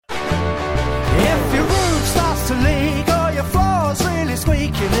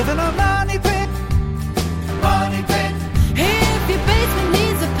live in a money pit. Money pit. If your basement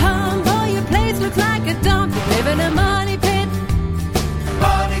needs a pump or your place looks like a dump, you live in a money pit.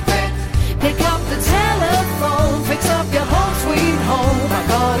 Money pit. Pick up the telephone, fix up your home sweet home by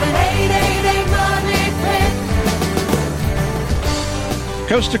calling 888 Money Pit.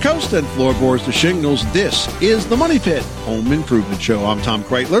 Coast to coast and floorboards to shingles, this is the Money Pit Home Improvement Show. I'm Tom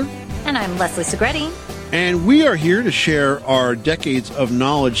Kreitler. And I'm Leslie Segretti. And we are here to share our decades of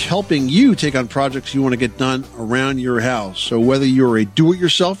knowledge helping you take on projects you want to get done around your house. So whether you're a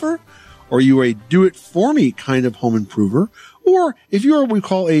do-it-yourselfer or you're a do-it-for-me kind of home improver, or if you're what we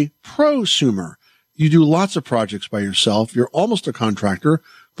call a prosumer, you do lots of projects by yourself, you're almost a contractor,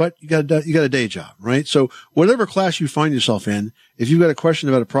 but you got a day job, right? So whatever class you find yourself in, if you've got a question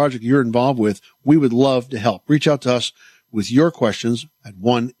about a project you're involved with, we would love to help. Reach out to us with your questions at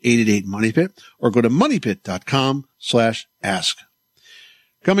 1-888-MONEYPIT or go to moneypit.com/ask.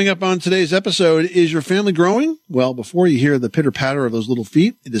 Coming up on today's episode, is your family growing? Well, before you hear the pitter-patter of those little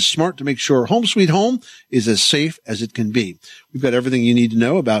feet, it is smart to make sure Home Sweet Home is as safe as it can be. We've got everything you need to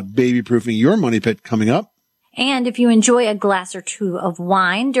know about baby-proofing your money pit coming up. And if you enjoy a glass or two of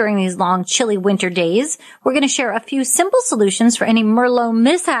wine during these long, chilly winter days, we're going to share a few simple solutions for any Merlot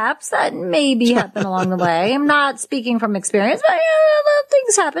mishaps that maybe happen along the way. I'm not speaking from experience, but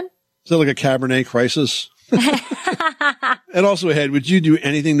things happen. Is that like a Cabernet crisis? And also ahead, would you do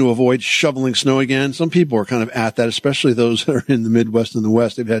anything to avoid shoveling snow again? Some people are kind of at that, especially those that are in the Midwest and the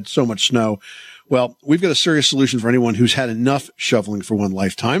West. They've had so much snow. Well, we've got a serious solution for anyone who's had enough shoveling for one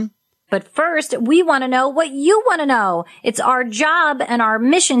lifetime. But first, we want to know what you want to know. It's our job and our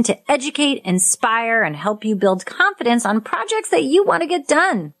mission to educate, inspire, and help you build confidence on projects that you want to get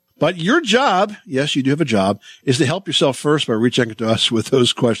done. But your job, yes, you do have a job, is to help yourself first by reaching out to us with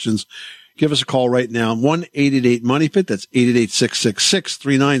those questions. Give us a call right now, 1-888-MONEYPIT. That's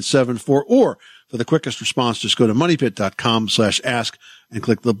 888-666-3974. Or for the quickest response, just go to moneypit.com/ask and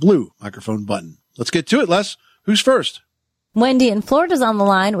click the blue microphone button. Let's get to it, Les. Who's first? Wendy in Florida's on the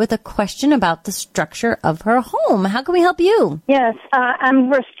line with a question about the structure of her home. How can we help you? Yes, I'm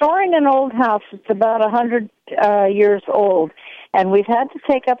restoring an old house. It's about 100 years old, and we've had to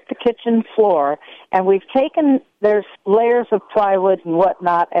take up the kitchen floor, and there's layers of plywood and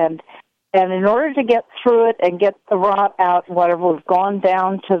whatnot, and in order to get through it and get the rot out and whatever, we've gone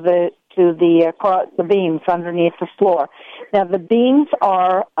down to the beams underneath the floor. Now, the beams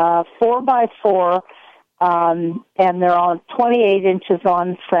are 4x4, and they're on 28 inches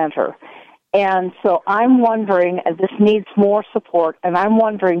on center. And so I'm wondering, and this needs more support, and I'm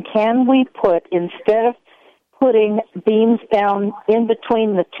wondering, can we instead of putting beams down in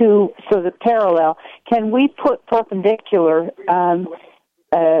between the two so that parallel, can we put perpendicular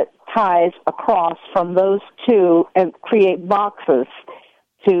ties across from those two and create boxes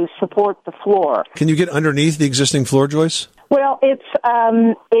to support the floor? Can you get underneath the existing floor joists? Well, it's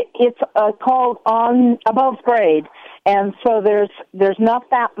called on above grade, and so there's not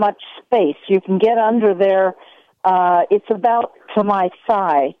that much space. You can get under there. It's about to my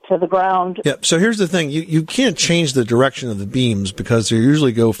thigh to the ground. Yeah. So here's the thing: you can't change the direction of the beams because they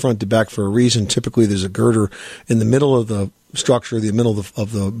usually go front to back for a reason. Typically, there's a girder in the middle of the structure, the middle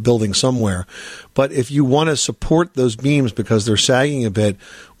of the building somewhere. But if you want to support those beams because they're sagging a bit,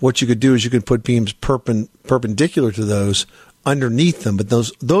 what you could do is you could put beams perpendicular to those underneath them, but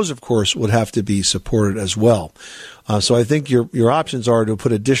those of course would have to be supported as well. So I think your options are to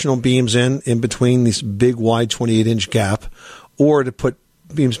put additional beams in between this big wide 28-inch gap, or to put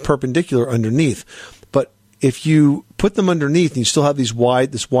beams perpendicular underneath. But if you put them underneath and you still have this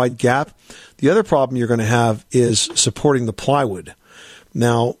wide gap, the other problem you're going to have is supporting the plywood.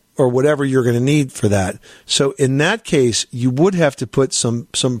 Now, or whatever you're going to need for that. So in that case, you would have to put some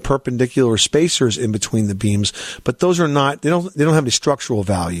perpendicular spacers in between the beams, but those are not, they don't have any structural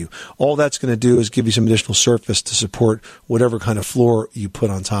value. All that's going to do is give you some additional surface to support whatever kind of floor you put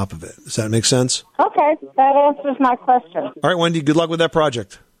on top of it. Does that make sense? Okay, that answers my question. All right, Wendy, good luck with that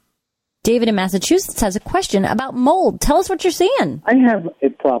project. David in Massachusetts has a question about mold. Tell us what you're seeing. I have a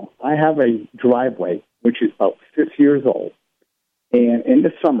problem. I have a driveway, which is about 6 years old. And in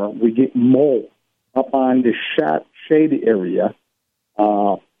the summer, we get mold up on the shade area.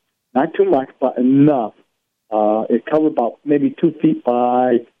 Not too much, but enough. It covers about maybe 2 feet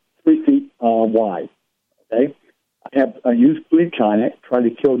by 3 feet wide. Okay, I used bleach on it, try to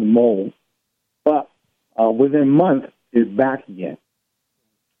kill the mold, but within a month, it's back again.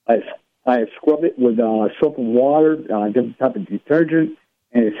 I scrub it with soap and water, different type of detergent,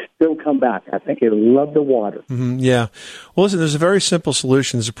 and it still come back. I think it'll love the water. Yeah. Well, listen, there's a very simple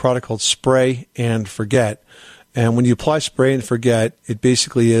solution. There's a product called Spray and Forget. And when you apply spray and forget, it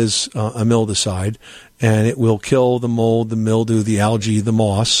basically is a mildewcide, and it will kill the mold, the mildew, the algae, the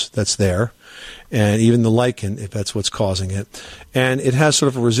moss that's there, and even the lichen, if that's what's causing it. And it has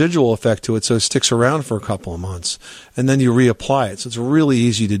sort of a residual effect to it, so it sticks around for a couple of months. And then you reapply it. So it's really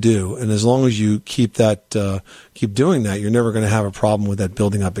easy to do. And as long as you keep doing that, you're never going to have a problem with that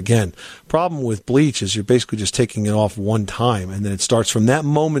building up again. Problem with bleach is you're basically just taking it off one time, and then it starts from that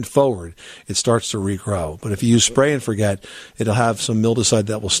moment forward, it starts to regrow. But if you use spray and forget, it'll have some mildewcide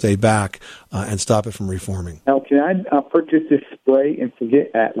that will stay back and stop it from reforming. Now, can I purchase this spray and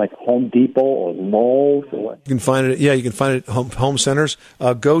forget at like Home Depot or Lowe's or what? You can find it. Yeah, you can find it at home centers.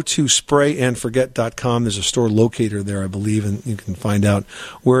 Go to sprayandforget.com. There's a store locator there, I believe, and you can find out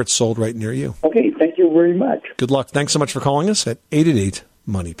where it's sold right near you. Okay, thank you very much. Good luck. Thanks so much for calling us at 888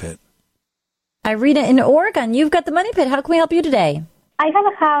 Money Pit. Irina in Oregon, you've got the Money Pit. How can we help you today? I have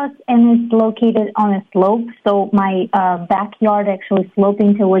a house and it's located on a slope, so my backyard actually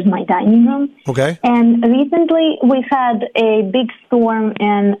sloping towards my dining room. Okay. And recently we've had a big storm,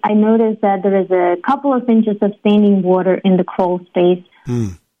 and I noticed that there is a couple of inches of standing water in the crawl space.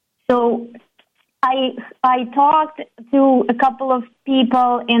 So I talked to a couple of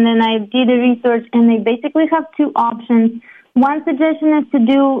people, and then I did a research, and they basically have two options. One suggestion is to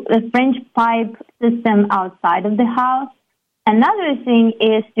do a French pipe system outside of the house. Another thing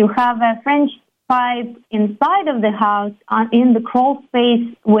is to have a French pipe inside of the house in the crawl space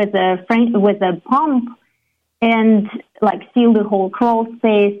with a pump and like seal the whole crawl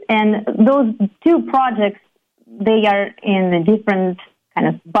space. And those two projects, they are in a different kind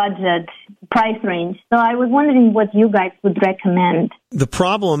of budget price range. So I was wondering what you guys would recommend. The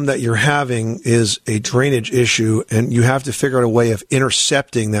problem that you're having is a drainage issue, and you have to figure out a way of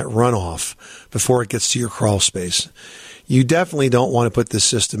intercepting that runoff before it gets to your crawl space. You definitely don't want to put this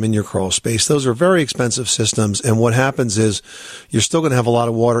system in your crawl space. Those are very expensive systems, and what happens is you're still going to have a lot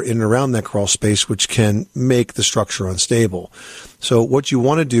of water in and around that crawl space, which can make the structure unstable. So what you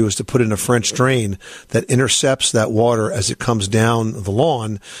want to do is to put in a French drain that intercepts that water as it comes down the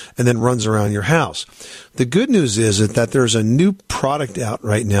lawn and then runs around your house. The good news is that there's a new product out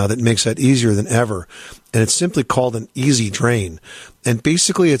right now that makes that easier than ever, and it's simply called an Easy Drain. And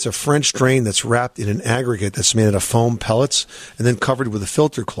basically it's a French drain that's wrapped in an aggregate that's made out of foam pellets and then covered with a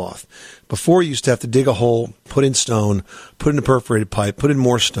filter cloth. Before, you used to have to dig a hole, put in stone, put in a perforated pipe, put in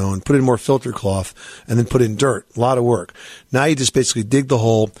more stone, put in more filter cloth, and then put in dirt. A lot of work. Now you just basically dig the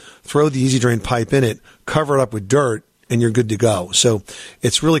hole, throw the Easy Drain pipe in it, cover it up with dirt, and you're good to go. So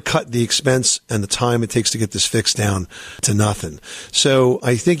it's really cut the expense and the time it takes to get this fixed down to nothing. So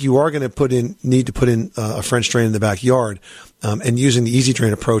I think you are going to need to put in a French drain in the backyard, and using the Easy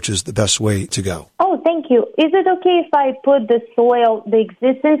Drain approach is the best way to go. Oh, thank you. Is it okay if I put the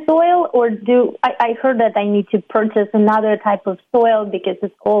existing soil, or I heard that I need to purchase another type of soil because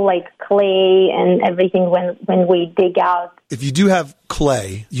it's all like clay and everything when we dig out? If you do have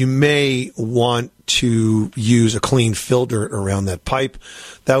clay, you may want to use a clean fill dirt around that pipe.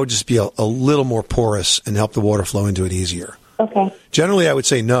 That would just be a little more porous and help the water flow into it easier. Okay. Generally, I would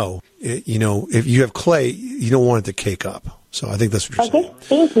say no. If you have clay, you don't want it to cake up. So I think that's what you're saying. Okay,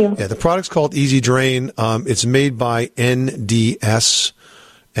 thank you. Yeah, the product's called Easy Drain. It's made by NDS,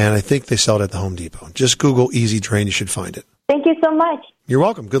 and I think they sell it at the Home Depot. Just Google Easy Drain. You should find it. Thank you so much. You're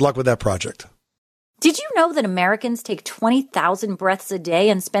welcome. Good luck with that project. Did you know that Americans take 20,000 breaths a day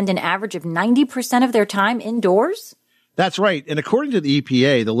and spend an average of 90% of their time indoors? That's right. And according to the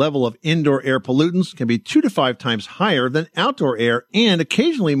EPA, the level of indoor air pollutants can be 2 to 5 times higher than outdoor air, and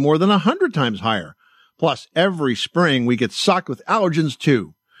occasionally more than 100 times higher. Plus, every spring we get socked with allergens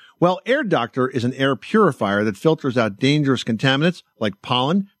too. Well, Air Doctor is an air purifier that filters out dangerous contaminants like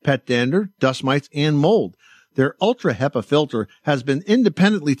pollen, pet dander, dust mites, and mold. Their Ultra HEPA filter has been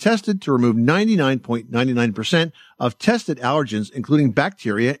independently tested to remove 99.99% of tested allergens, including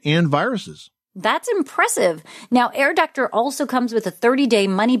bacteria and viruses. That's impressive. Now, Air Doctor also comes with a 30-day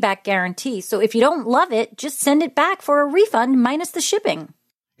money-back guarantee, so if you don't love it, just send it back for a refund minus the shipping.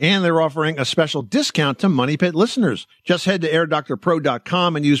 And they're offering a special discount to Money Pit listeners. Just head to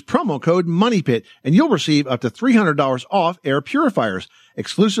airdoctorpro.com and use promo code MONEYPIT, and you'll receive up to $300 off air purifiers.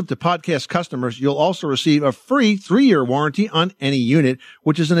 Exclusive to podcast customers, you'll also receive a free 3-year warranty on any unit,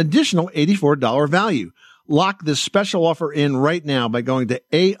 which is an additional $84 value. Lock this special offer in right now by going to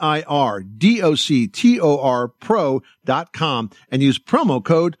airdoctorpro.com and use promo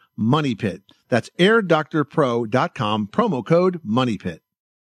code MONEYPIT. That's airdoctorpro.com, promo code MONEYPIT.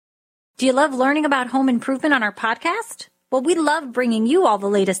 Do you love learning about home improvement on our podcast? Well, we love bringing you all the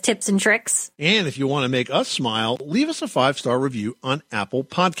latest tips and tricks. And if you want to make us smile, leave us a 5-star review on Apple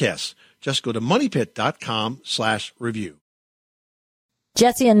Podcasts. Just go to moneypit.com/review.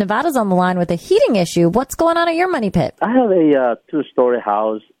 Jesse in Nevada's on the line with a heating issue. What's going on at your money pit? I have a two-story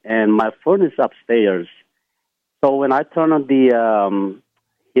house, and my furnace upstairs. So when I turn on the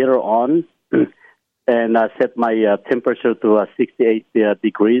heater on and I set my temperature to 68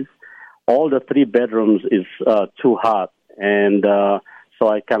 degrees, all the three bedrooms is too hot. And so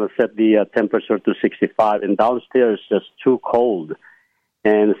I kind of set the temperature to 65, and downstairs is just too cold.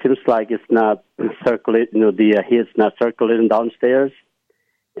 And it seems like it's not circulating, the heat's not circulating downstairs.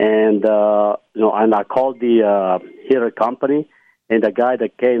 And, and I called the heater company, and the guy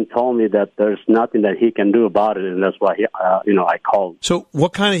that came told me that there's nothing that he can do about it, and that's why, I called. So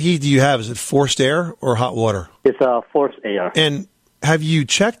what kind of heat do you have? Is it forced air or hot water? It's forced air. And have you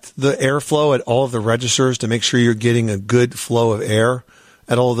checked the airflow at all of the registers to make sure you're getting a good flow of air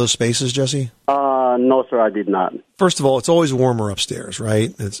at all of those spaces, Jesse? No, sir, I did not. First of all, it's always warmer upstairs,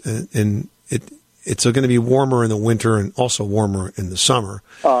 right? It's going to be warmer in the winter and also warmer in the summer.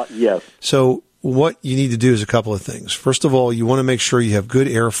 Yes. So what you need to do is a couple of things. First of all, you want to make sure you have good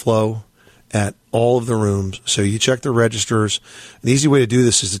airflow at all of the rooms. So you check the registers. An easy way to do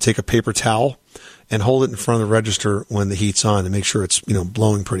this is to take a paper towel and hold it in front of the register when the heat's on to make sure it's,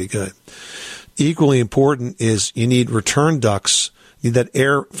 blowing pretty good. Equally important is you need return ducts. You need that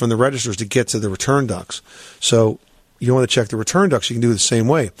air from the registers to get to the return ducts. So you want to check the return ducts. You can do it the same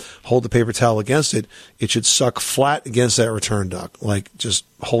way. Hold the paper towel against it. It should suck flat against that return duct, like just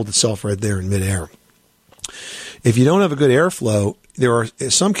hold itself right there in midair. If you don't have a good airflow, there are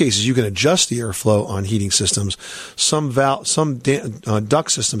in some cases you can adjust the airflow on heating systems. Some duct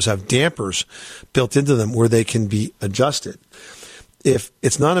systems have dampers built into them where they can be adjusted. If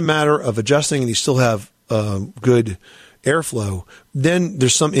it's not a matter of adjusting and you still have good airflow, then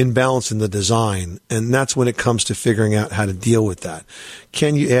there's some imbalance in the design, and that's when it comes to figuring out how to deal with that.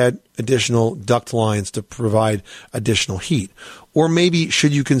 Can you add additional duct lines to provide additional heat? Or maybe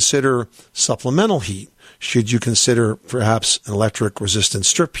should you consider supplemental heat? Should you consider perhaps an electric resistant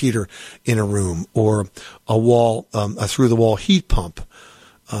strip heater in a room, or a through-the-wall heat pump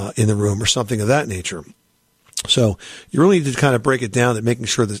in the room, or something of that nature? So you really need to kind of break it down to making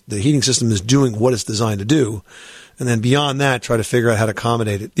sure that the heating system is doing what it's designed to do. And then beyond that, try to figure out how to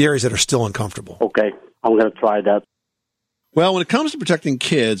accommodate it, the areas that are still uncomfortable. Okay, I'm going to try that. Well, when it comes to protecting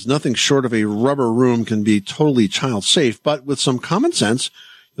kids, nothing short of a rubber room can be totally child safe, but with some common sense,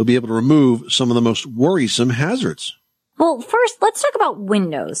 you'll be able to remove some of the most worrisome hazards. Well, first, let's talk about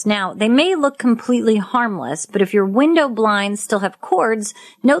windows. Now, they may look completely harmless, but if your window blinds still have cords,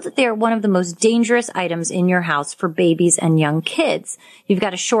 note that they are one of the most dangerous items in your house for babies and young kids. You've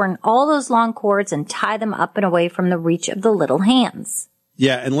got to shorten all those long cords and tie them up and away from the reach of the little hands.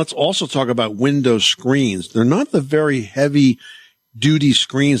 Yeah, and let's also talk about window screens. They're not the very heavy-duty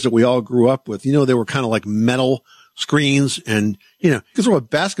screens that we all grew up with. They were kind of like metal screens, and, you could throw a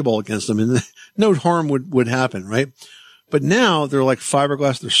basketball against them and no harm would happen, right? But now they're like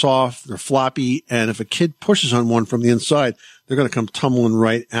fiberglass, they're soft, they're floppy, and if a kid pushes on one from the inside, they're going to come tumbling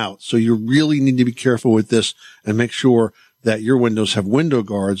right out. So you really need to be careful with this and make sure that your windows have window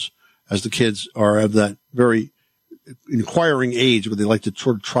guards, as the kids are of that very inquiring age where they like to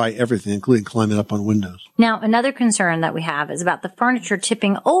sort of try everything, including climbing up on windows. Now, another concern that we have is about the furniture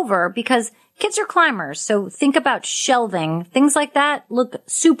tipping over, because kids are climbers. So think about shelving. Things like that look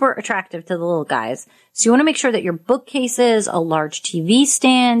super attractive to the little guys. So you want to make sure that your bookcases, a large TV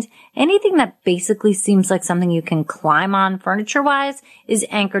stand, anything that basically seems like something you can climb on furniture-wise is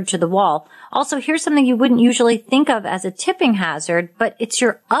anchored to the wall. Also, here's something you wouldn't usually think of as a tipping hazard, but it's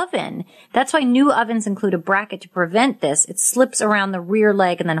your oven. That's why new ovens include a bracket to prevent this. It slips around the rear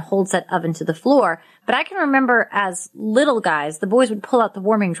leg and then holds that oven to the floor. But I can remember as little guys, the boys would pull out the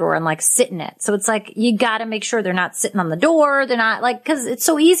warming drawer and sit in it. So it's like, you gotta make sure they're not sitting on the door. They're not cause it's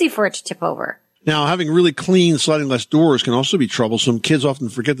so easy for it to tip over. Now, having really clean sliding glass doors can also be troublesome. Kids often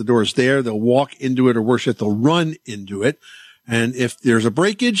forget the door is there. They'll walk into it, or worse yet, they'll run into it. And if there's a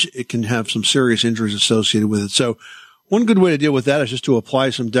breakage, it can have some serious injuries associated with it. So one good way to deal with that is just to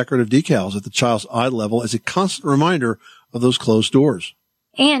apply some decorative decals at the child's eye level as a constant reminder of those closed doors.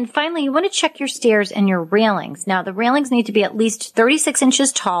 And finally, you want to check your stairs and your railings. Now, the railings need to be at least 36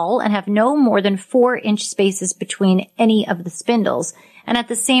 inches tall and have no more than 4-inch spaces between any of the spindles. And at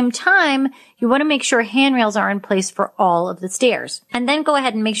the same time, you want to make sure handrails are in place for all of the stairs. And then go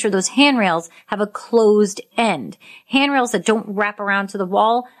ahead and make sure those handrails have a closed end. Handrails that don't wrap around to the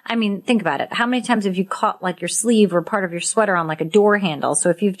wall. I mean, think about it. How many times have you caught your sleeve or part of your sweater on a door handle? So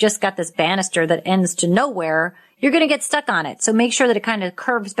if you've just got this banister that ends to nowhere, you're going to get stuck on it. So make sure that it kind of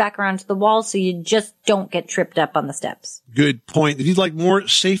curves back around to the wall so you just don't get tripped up on the steps. Good point. If you'd like more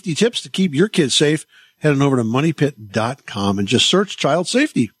safety tips to keep your kids safe, head on over to moneypit.com and just search child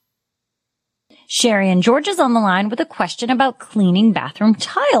safety. Sherry and George is on the line with a question about cleaning bathroom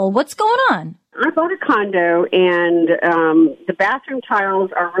tile. What's going on? I bought a condo, and the bathroom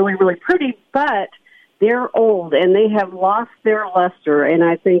tiles are really, really pretty, but they're old, and they have lost their luster, and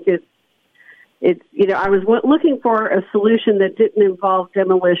I think it's I was looking for a solution that didn't involve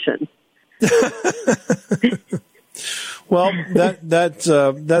demolition. Well,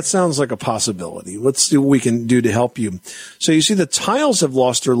 that sounds like a possibility. Let's see what we can do to help you. So you see the tiles have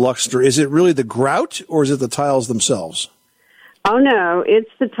lost their luster. Is it really the grout, or is it the tiles themselves? Oh, no, it's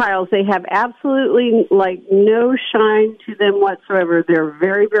the tiles. They have absolutely, no shine to them whatsoever. They're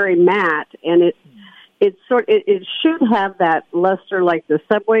very, very matte, and it should have that luster like the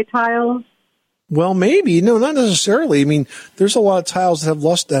subway tiles. Well, maybe. No, not necessarily. I mean, there's a lot of tiles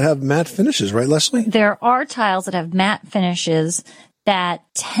that have matte finishes, right, Leslie? There are tiles that have matte finishes that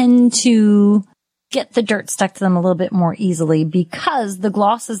tend to get the dirt stuck to them a little bit more easily because the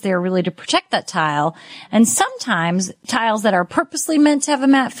gloss is there really to protect that tile. And sometimes tiles that are purposely meant to have a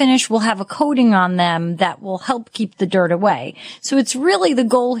matte finish will have a coating on them that will help keep the dirt away. So it's really the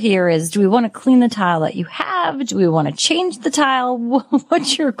goal here is, do we want to clean the tile that you have? Do we want to change the tile?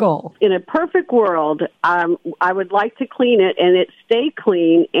 What's your goal? In a perfect world, I would like to clean it and it stay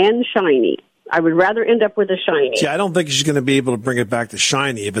clean and shiny. I would rather end up with a shiny. See, I don't think she's going to be able to bring it back to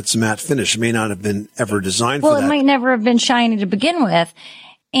shiny if it's a matte finish. It may not have been ever designed for that. Well, it might never have been shiny to begin with.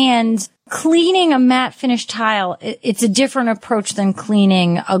 And cleaning a matte finish tile, it's a different approach than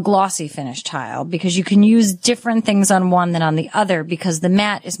cleaning a glossy finish tile because you can use different things on one than on the other because the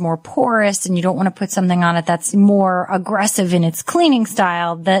matte is more porous and you don't want to put something on it that's more aggressive in its cleaning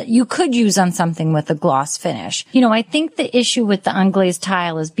style that you could use on something with a gloss finish. I think the issue with the unglazed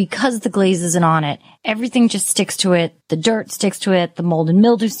tile is because the glaze isn't on it, everything just sticks to it. The dirt sticks to it. The mold and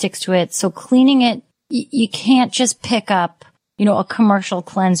mildew sticks to it. So cleaning it, you can't just pick up a commercial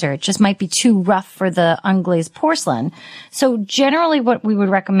cleanser. It just might be too rough for the unglazed porcelain. So generally what we would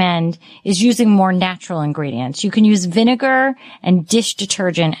recommend is using more natural ingredients. You can use vinegar and dish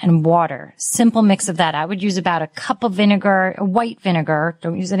detergent and water. Simple mix of that. I would use about a cup of vinegar, white vinegar.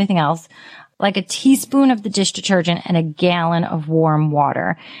 Don't use anything else. Like a teaspoon of the dish detergent and a gallon of warm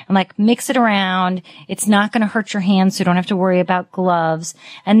water. And mix it around. It's not going to hurt your hands, so you don't have to worry about gloves.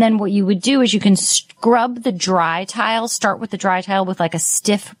 And then what you would do is you can scrub the dry tile. Start with the dry tile with a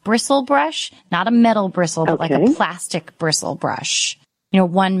stiff bristle brush, not a metal bristle, but like a plastic bristle brush.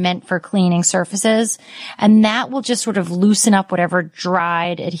 One meant for cleaning surfaces. And that will just sort of loosen up whatever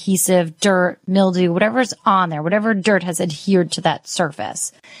dried adhesive, dirt, mildew, whatever's on there, whatever dirt has adhered to that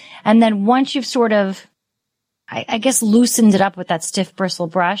surface. And then once you've sort of, I guess, loosened it up with that stiff bristle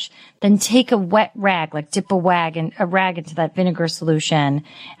brush, then take a wet rag, dip a rag into that vinegar solution,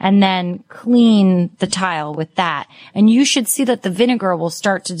 and then clean the tile with that. And you should see that the vinegar will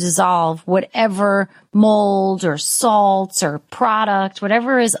start to dissolve whatever mold or salts or product,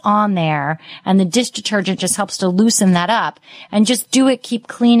 whatever is on there, and the dish detergent just helps to loosen that up. And just do it, keep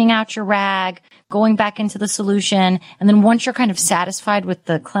cleaning out your rag, going back into the solution, and then once you're kind of satisfied with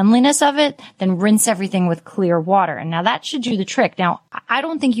the cleanliness of it, then rinse everything with clear water. And now that should do the trick. Now, I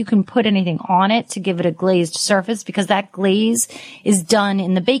don't think you can put anything on it to give it a glazed surface because that glaze is done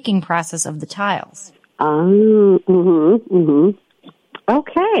in the baking process of the tiles. Okay.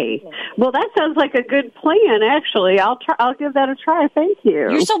 Well, that sounds like a good plan, actually. I'll give that a try. Thank you.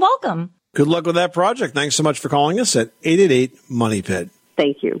 You're so welcome. Good luck with that project. Thanks so much for calling us at 888-MONEY-PIT.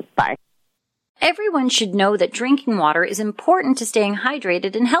 Thank you. Bye. Everyone should know that drinking water is important to staying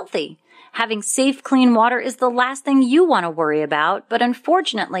hydrated and healthy. Having safe, clean water is the last thing you want to worry about, but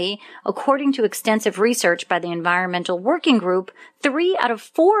unfortunately, according to extensive research by the Environmental Working Group, 3 out of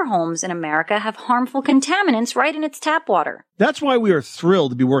 4 homes in America have harmful contaminants right in its tap water. That's why we are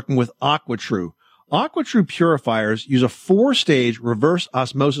thrilled to be working with AquaTrue. AquaTrue purifiers use a 4-stage reverse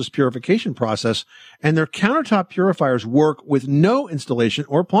osmosis purification process, and their countertop purifiers work with no installation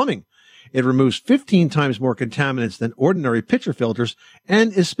or plumbing. It removes 15 times more contaminants than ordinary pitcher filters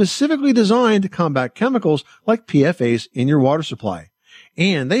and is specifically designed to combat chemicals like PFAS in your water supply.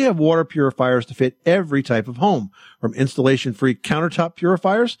 And they have water purifiers to fit every type of home, from installation-free countertop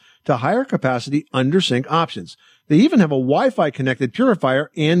purifiers to higher capacity under-sink options. They even have a Wi-Fi connected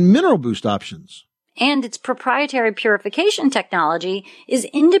purifier and mineral boost options. And its proprietary purification technology is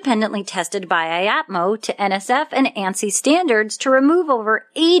independently tested by IAPMO to NSF and ANSI standards to remove over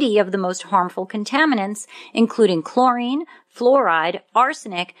 80 of the most harmful contaminants, including chlorine, fluoride,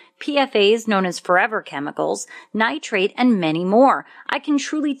 arsenic, PFAs known as forever chemicals, nitrate, and many more. I can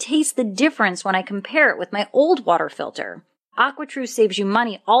truly taste the difference when I compare it with my old water filter. AquaTrue saves you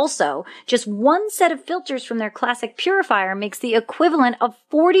money also. Just one set of filters from their classic purifier makes the equivalent of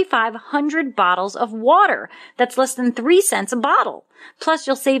 4,500 bottles of water. That's less than 3 cents a bottle. Plus,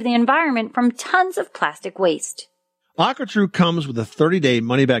 you'll save the environment from tons of plastic waste. AquaTrue comes with a 30-day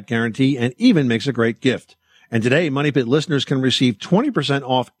money-back guarantee and even makes a great gift. And today, Money Pit listeners can receive 20%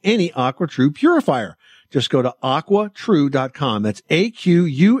 off any AquaTrue purifier. Just go to aquatrue.com. That's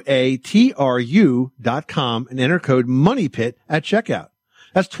AQUATRU.com and enter code MONEYPIT at checkout.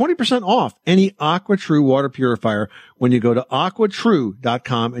 That's 20% off any AquaTrue water purifier when you go to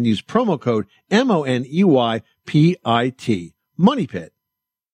aquatrue.com and use promo code MONEYPIT. MoneyPit.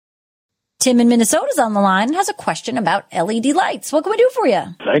 Tim in Minnesota's on the line and has a question about LED lights. What can we do for you?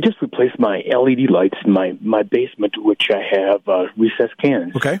 I just replaced my LED lights in my basement, which I have recessed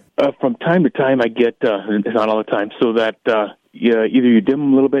cans. Okay. From time to time, I get, it's not all the time, so that either you dim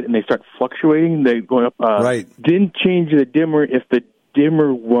them a little bit and they start fluctuating. They're going up. Right. Didn't change the dimmer if the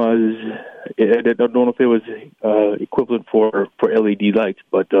dimmer was, I don't know if it was equivalent for LED lights,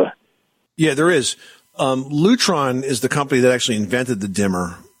 but... Yeah, there is. Lutron is the company that actually invented the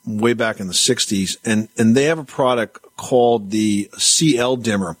dimmer way back in the 60s, and they have a product called the CL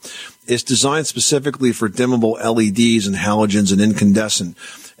dimmer. It's designed specifically for dimmable LEDs and halogens and incandescent.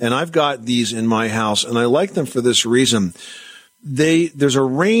 And I've got these in my house, and I like them for this reason. There's a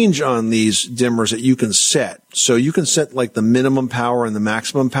range on these dimmers that you can set. So you can set like the minimum power and the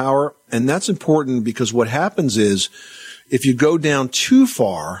maximum power, and that's important because what happens is if you go down too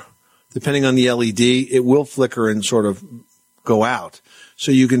far, depending on the LED, it will flicker and sort of go out.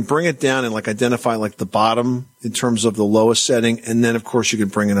 So you can bring it down and like identify like the bottom in terms of the lowest setting. And then of course you can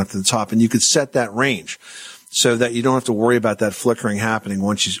bring it up to the top, and you could set that range so that you don't have to worry about that flickering happening.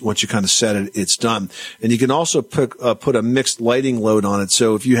 Once you kind of set it, it's done. And you can also put a mixed lighting load on it.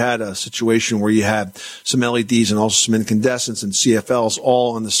 So if you had a situation where you had some LEDs and also some incandescents and CFLs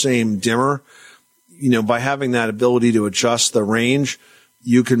all on the same dimmer, by having that ability to adjust the range,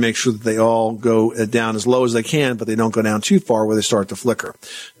 you can make sure that they all go down as low as they can, but they don't go down too far where they start to flicker.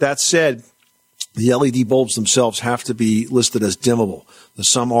 That said, the LED bulbs themselves have to be listed as dimmable.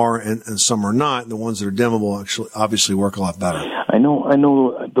 Some are and some are not. The ones that are dimmable actually obviously work a lot better. I know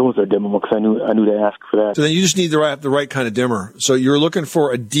those are dimmable because I knew to ask for that. So then you just need the right kind of dimmer. So you're looking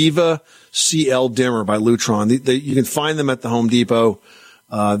for a Diva CL dimmer by Lutron. You can find them at the Home Depot.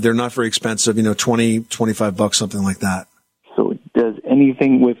 They're not very expensive, $20-25, something like that. So does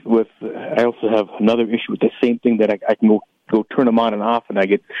anything with I also have another issue with the same thing that I can go turn them on and off, and I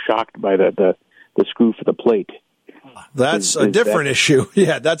get shocked by the screw for the plate. That's a different issue.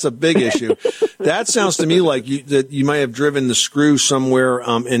 Yeah, that's a big issue. That sounds to me like you might have driven the screw somewhere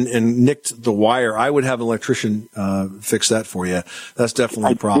and nicked the wire. I would have an electrician fix that for you. That's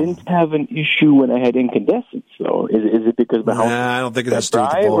definitely a problem. I didn't have an issue when I had incandescents, though. Is it because the house? Nah, I don't think it has to do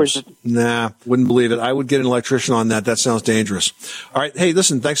with the bulbs. Nah, wouldn't believe it. I would get an electrician on that. That sounds dangerous. All right. Hey,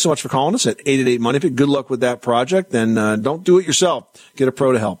 listen, thanks so much for calling us at 888-MONEYPIT. Good luck with that project, and don't do it yourself. Get a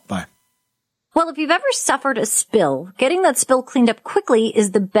pro to help. Bye. Well, if you've ever suffered a spill, getting that spill cleaned up quickly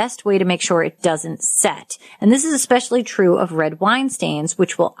is the best way to make sure it doesn't set. And this is especially true of red wine stains,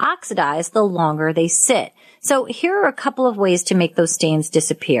 which will oxidize the longer they sit. So here are a couple of ways to make those stains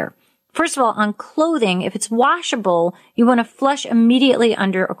disappear. First of all, on clothing, if it's washable, you want to flush immediately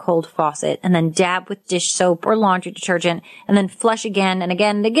under a cold faucet and then dab with dish soap or laundry detergent and then flush again and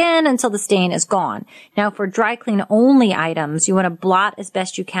again and again until the stain is gone. Now, for dry clean only items, you want to blot as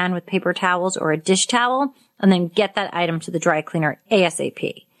best you can with paper towels or a dish towel and then get that item to the dry cleaner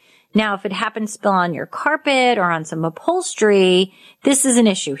ASAP. Now, if it happens to spill on your carpet or on some upholstery, this is an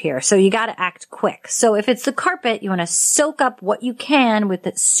issue here. So you got to act quick. So if it's the carpet, you want to soak up what you can with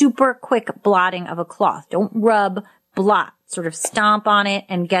the super quick blotting of a cloth. Don't rub, blot. Sort of stomp on it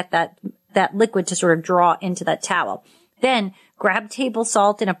and get that liquid to sort of draw into that towel. Then grab table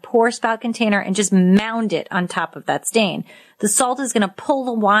salt in a pour spout container and just mound it on top of that stain. The salt is going to pull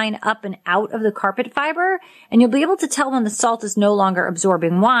the wine up and out of the carpet fiber, and you'll be able to tell when the salt is no longer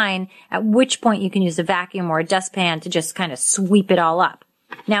absorbing wine, at which point you can use a vacuum or a dustpan to just kind of sweep it all up.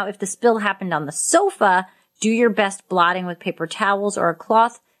 Now, if the spill happened on the sofa, do your best blotting with paper towels or a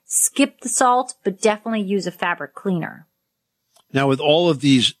cloth. Skip the salt, but definitely use a fabric cleaner. Now, with all of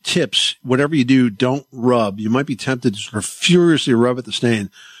these tips, whatever you do, don't rub. You might be tempted to sort of furiously rub at the stain,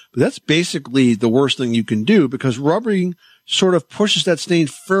 But that's basically the worst thing you can do because rubbing sort of pushes that stain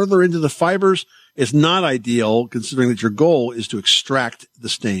further into the fibers. It's not ideal considering that your goal is to extract the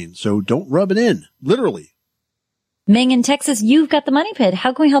stain. So don't rub it in, literally. Ming in Texas, you've got the money pit.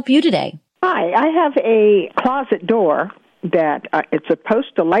 How can we help you today? Hi, I have a closet door that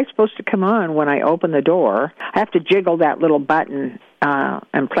the light's supposed to come on when I open the door. I have to jiggle that little button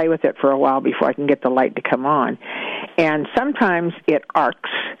and play with it for a while before I can get the light to come on. And sometimes it arcs.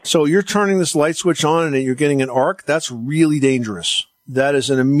 So you're turning this light switch on and you're getting an arc? That's really dangerous. That is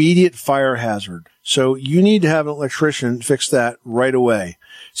an immediate fire hazard. So you need to have an electrician fix that right away.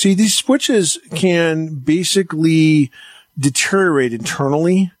 See, these switches can basically deteriorate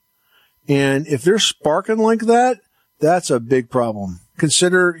internally. And if they're sparking like that, that's a big problem.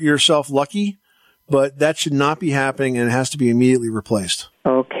 Consider yourself lucky, but that should not be happening and it has to be immediately replaced.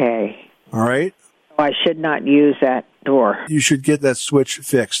 Okay. All right? I should not use that door. You should get that switch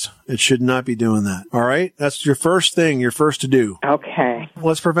fixed. It should not be doing that. All right? That's your first thing, your first to do. Okay.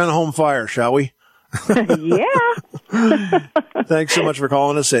 Let's prevent a home fire, shall we? Yeah. Thanks so much for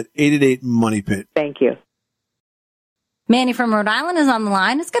calling us at 888-MONEY-PIT. Thank you. Manny from Rhode Island is on the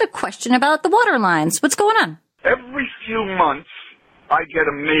line. He's got a question about the water lines. What's going on? Every few months, I get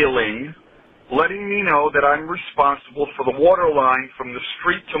a mailing letting me know that I'm responsible for the water line from the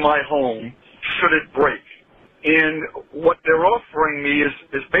street to my home should it break. And what they're offering me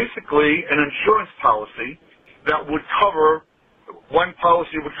is basically an insurance policy that would cover, one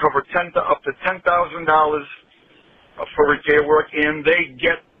policy would cover up to $10,000 for repair work, and they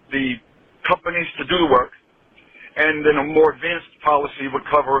get the companies to do the work. And then a more advanced policy would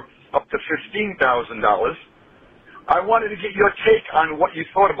cover up to $15,000. I wanted to get your take on what you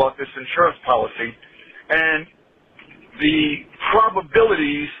thought about this insurance policy and the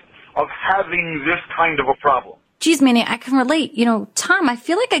probabilities of having this kind of a problem. Geez, Manny, I can relate. You know, Tom, I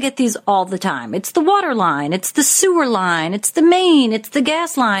feel like I get these all the time. It's the water line, it's the sewer line, it's the main, it's the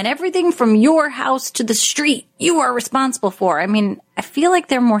gas line, everything from your house to the street you are responsible for. I mean, I feel like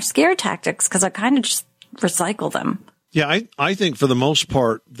they're more scare tactics because I kind of just recycle them. Yeah, I think for the most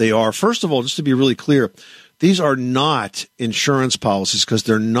part they are. First of all, just to be really clear, these are not insurance policies because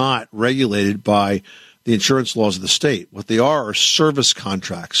they're not regulated by the insurance laws of the state. What they are service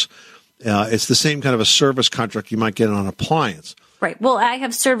contracts. It's the same kind of a service contract you might get on an appliance. Right. Well, I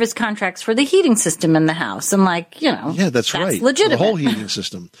have service contracts for the heating system in the house. And yeah, that's right. Legitimate. The whole heating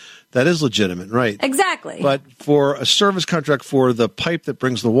system. That is legitimate, right? Exactly. But for a service contract for the pipe that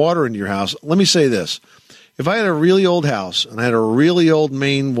brings the water into your house, let me say this. If I had a really old house and I had a really old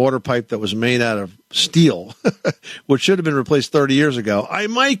main water pipe that was made out of steel, which should have been replaced 30 years ago, I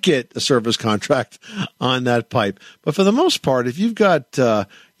might get a service contract on that pipe. But for the most part, if you've got, a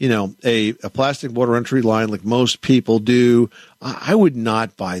plastic water entry line like most people do, I would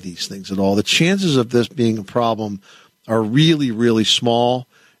not buy these things at all. The chances of this being a problem are really, really small.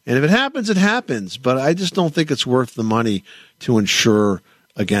 And if it happens, it happens. But I just don't think it's worth the money to insure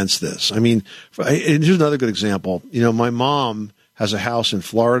against this. I mean, and here's another good example. My mom has a house in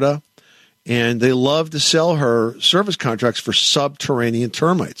Florida, and they love to sell her service contracts for subterranean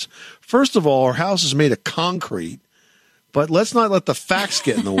termites. First of all, her house is made of concrete, but let's not let the facts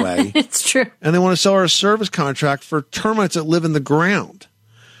get in the way. It's true. And they want to sell her a service contract for termites that live in the ground.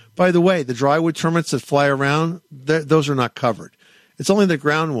 By the way, the drywood termites that fly around, those are not covered. It's only the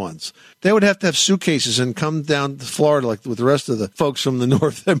ground ones. They would have to have suitcases and come down to Florida like with the rest of the folks from the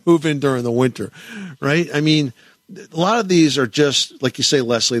north that move in during the winter, right? I mean, a lot of these are just, like you say,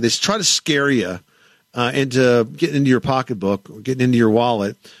 Leslie, they try to scare you into getting into your pocketbook or getting into your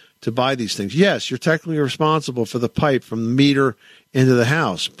wallet to buy these things. Yes, you're technically responsible for the pipe from the meter into the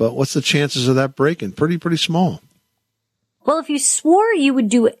house, but what's the chances of that breaking? Pretty small. Well, if you swore you would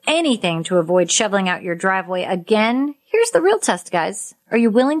do anything to avoid shoveling out your driveway again, here's the real test, guys. Are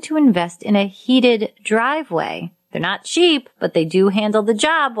you willing to invest in a heated driveway? They're not cheap, but they do handle the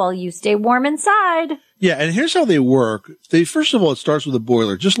job while you stay warm inside. Yeah, and here's how they work. First of all, it starts with a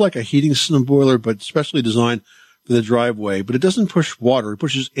boiler, just like a heating system boiler, but specially designed for the driveway. But it doesn't push water. It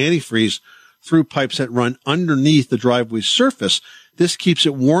pushes antifreeze through pipes that run underneath the driveway's surface. This keeps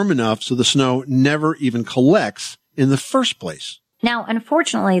it warm enough so the snow never even collects in the first place. Now,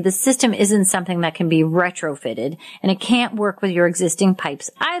 unfortunately, the system isn't something that can be retrofitted, and it can't work with your existing pipes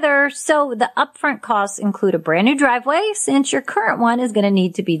either, so the upfront costs include a brand new driveway, since your current one is going to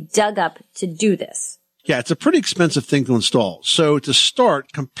need to be dug up to do this. Yeah, it's a pretty expensive thing to install. So to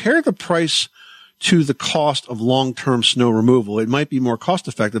start, compare the price to the cost of long-term snow removal. It might be more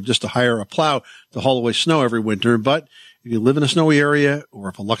cost-effective just to hire a plow to haul away snow every winter, but If you live in a snowy area or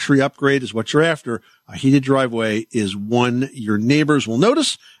if a luxury upgrade is what you're after, a heated driveway is one your neighbors will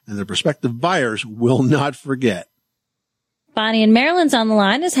notice and their prospective buyers will not forget. Bonnie in Maryland's on the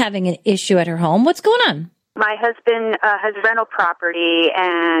line, is having an issue at her home. What's going on? My husband has rental property,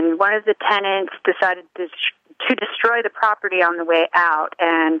 and one of the tenants decided to destroy the property on the way out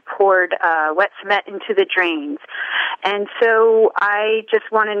and poured wet cement into the drains. And so I just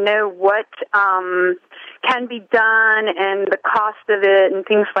want to know what can be done and the cost of it and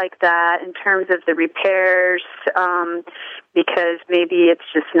things like that in terms of the repairs, because maybe it's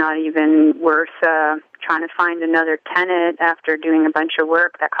just not even worth trying to find another tenant after doing a bunch of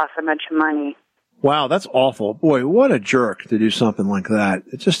work that costs a bunch of money. Wow, that's awful. Boy, what a jerk to do something like that.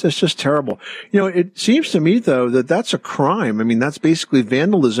 It's just terrible. You know, it seems to me, though, that that's a crime. I mean, that's basically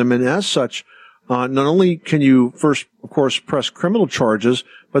vandalism. And as such, not only can you first, of course, press criminal charges,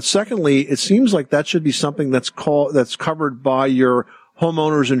 but secondly, it seems like that should be something that's covered by your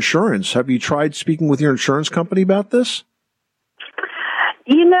homeowner's insurance. Have you tried speaking with your insurance company about this?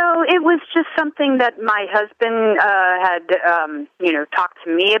 You know, it was just something that my husband had, talked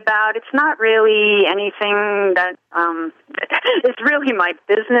to me about. It's not really anything that it's really my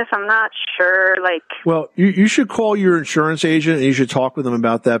business. I'm not sure. Well, you should call your insurance agent and you should talk with them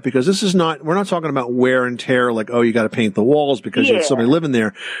about that, because we're not talking about wear and tear, like, oh, you got to paint the walls because you have somebody living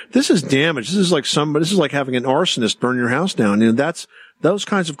there. This is damage. This is like having an arsonist burn your house down. You know, those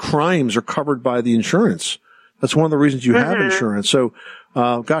kinds of crimes are covered by the insurance. That's one of the reasons you have insurance. So,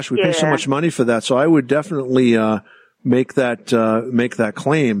 we pay so much money for that. So I would definitely, make that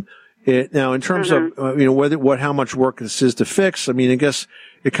claim. Now, in terms of, how much work this is to fix, I mean, I guess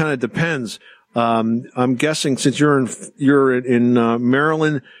it kind of depends. I'm guessing since you're in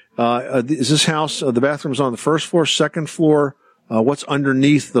Maryland, is this house, the bathroom's on the first floor, second floor? What's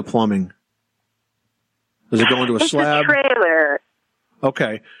underneath the plumbing? Does it go into a slab? It's a trailer.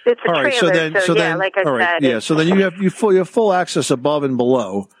 Okay. It's a trailer, so like I said. Yeah, so then you have full access above and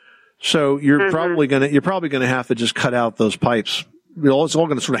below. So you're probably gonna have to just cut out those pipes. It's all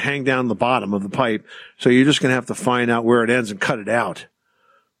gonna sort of hang down the bottom of the pipe. So you're just gonna have to find out where it ends and cut it out.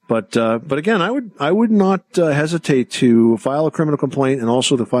 But again, I would not hesitate to file a criminal complaint and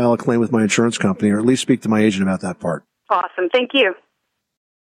also to file a claim with my insurance company, or at least speak to my agent about that part. Awesome. Thank you.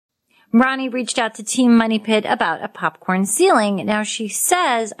 Ronnie reached out to Team Money Pit about a popcorn ceiling. Now she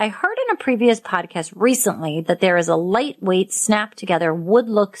says, I heard in a previous podcast recently that there is a lightweight snap together wood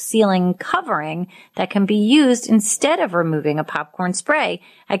look ceiling covering that can be used instead of removing a popcorn spray.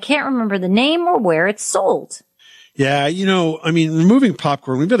 I can't remember the name or where it's sold. Yeah, removing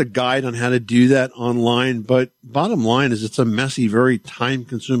popcorn, we've got a guide on how to do that online, but bottom line is it's a messy, very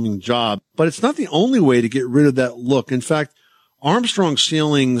time-consuming job. But it's not the only way to get rid of that look. In fact, Armstrong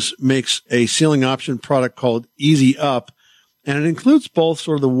Ceilings makes a ceiling option product called Easy Up, and it includes both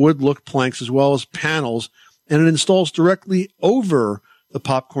sort of the wood look planks as well as panels, and it installs directly over the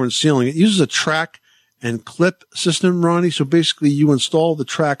popcorn ceiling. It uses a track and clip system, Ronnie. So basically you install the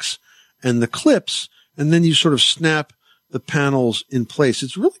tracks and the clips, and then you sort of snap the panels in place.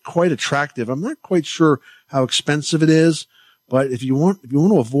 It's really quite attractive. I'm not quite sure how expensive it is, but if you want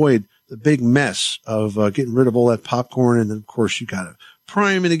to avoid the big mess of getting rid of all that popcorn, and then of course you got to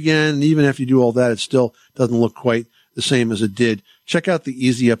prime it again. And even after you do all that, it still doesn't look quite the same as it did. Check out the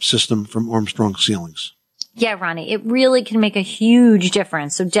Easy Up system from Armstrong Ceilings. Yeah, Ronnie, it really can make a huge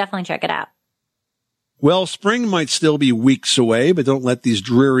difference. So definitely check it out. Well, spring might still be weeks away, but don't let these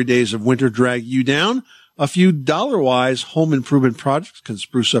dreary days of winter drag you down. A few dollar-wise home improvement projects can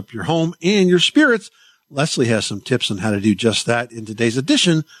spruce up your home and your spirits. Leslie has some tips on how to do just that in today's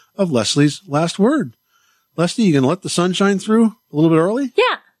edition of Leslie's Last Word. Leslie, you going to let the sun shine through a little bit early?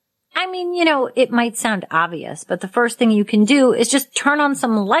 Yeah. It might sound obvious, but the first thing you can do is just turn on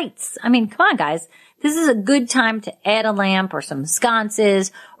some lights. Come on, guys. This is a good time to add a lamp or some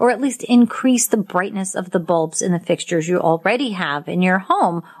sconces, or at least increase the brightness of the bulbs in the fixtures you already have in your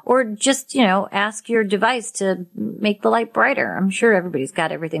home, or just, ask your device to make the light brighter. I'm sure everybody's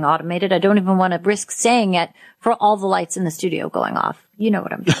got everything automated. I don't even want to risk saying it for all the lights in the studio going off. You know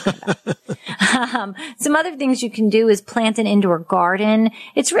what I'm talking about. Some other things you can do is plant an indoor garden.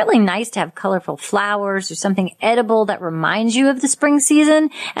 It's really nice to have colorful flowers or something edible that reminds you of the spring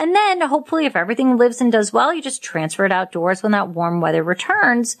season. And then hopefully if everything lives and does well, you just transfer it outdoors when that warm weather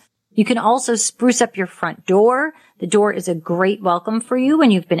returns. You can also spruce up your front door. The door is a great welcome for you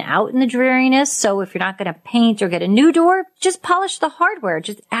when you've been out in the dreariness. So if you're not going to paint or get a new door, just polish the hardware.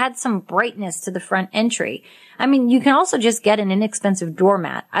 Just add some brightness to the front entry. I mean, you can also just get an inexpensive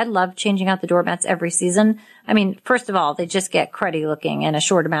doormat. I love changing out the doormats every season. I mean, first of all, they just get cruddy looking in a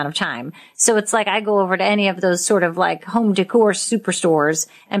short amount of time. So it's like I go over to any of those sort of like home decor superstores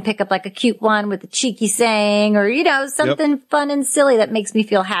and pick up like a cute one with a cheeky saying or, you know, something fun and silly that makes me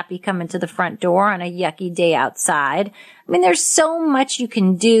feel happy coming to the front door on a yucky day outside. I mean, there's so much you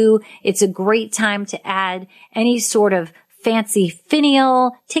can do. It's a great time to add any sort of fancy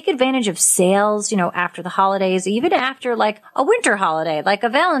finial. Take advantage of sales, you know, after the holidays, even after like a winter holiday, like a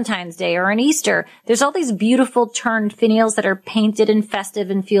Valentine's Day or an Easter. There's all these beautiful turned finials that are painted and festive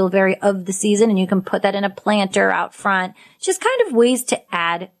and feel very of the season. And you can put that in a planter out front. Just kind of ways to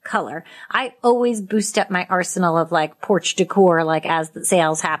add color. I always boost up my arsenal of like porch decor, like as the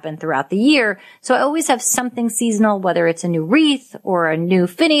sales happen throughout the year. So I always have something seasonal, whether it's a new wreath or a new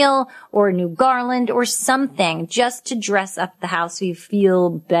finial or a new garland or something just to dress up the house so you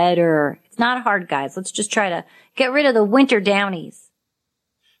feel better. It's not hard, guys. Let's just try to get rid of the winter downies.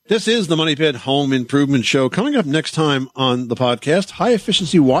 This is the Money Pit Home Improvement Show. Coming up next time on the podcast, high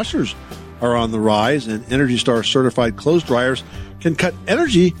efficiency washers are on the rise, and Energy Star certified clothes dryers can cut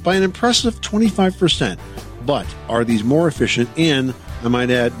energy by an impressive 25%. But are these more efficient and, I might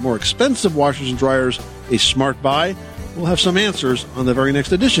add, more expensive washers and dryers a smart buy? We'll have some answers on the very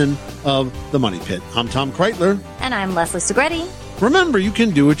next edition of The Money Pit. I'm Tom Kreitler. And I'm Leslie Segretti. Remember, you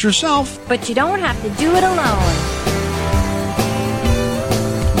can do it yourself, but you don't have to do it alone.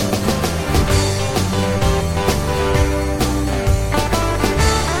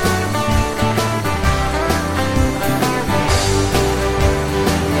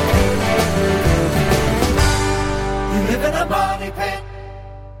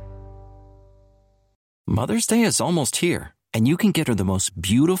 Mother's Day is almost here, and you can get her the most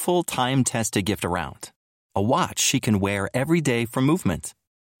beautiful time-tested gift around. A watch she can wear every day from Movement.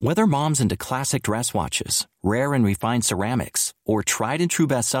 Whether mom's into classic dress watches, rare and refined ceramics, or tried-and-true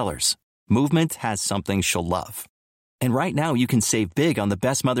bestsellers, Movement has something she'll love. And right now you can save big on the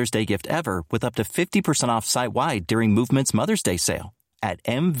best Mother's Day gift ever with up to 50% off site-wide during Movement's Mother's Day sale at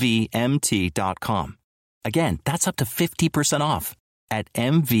MVMT.com. Again, that's up to 50% off at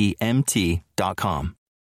MVMT.com.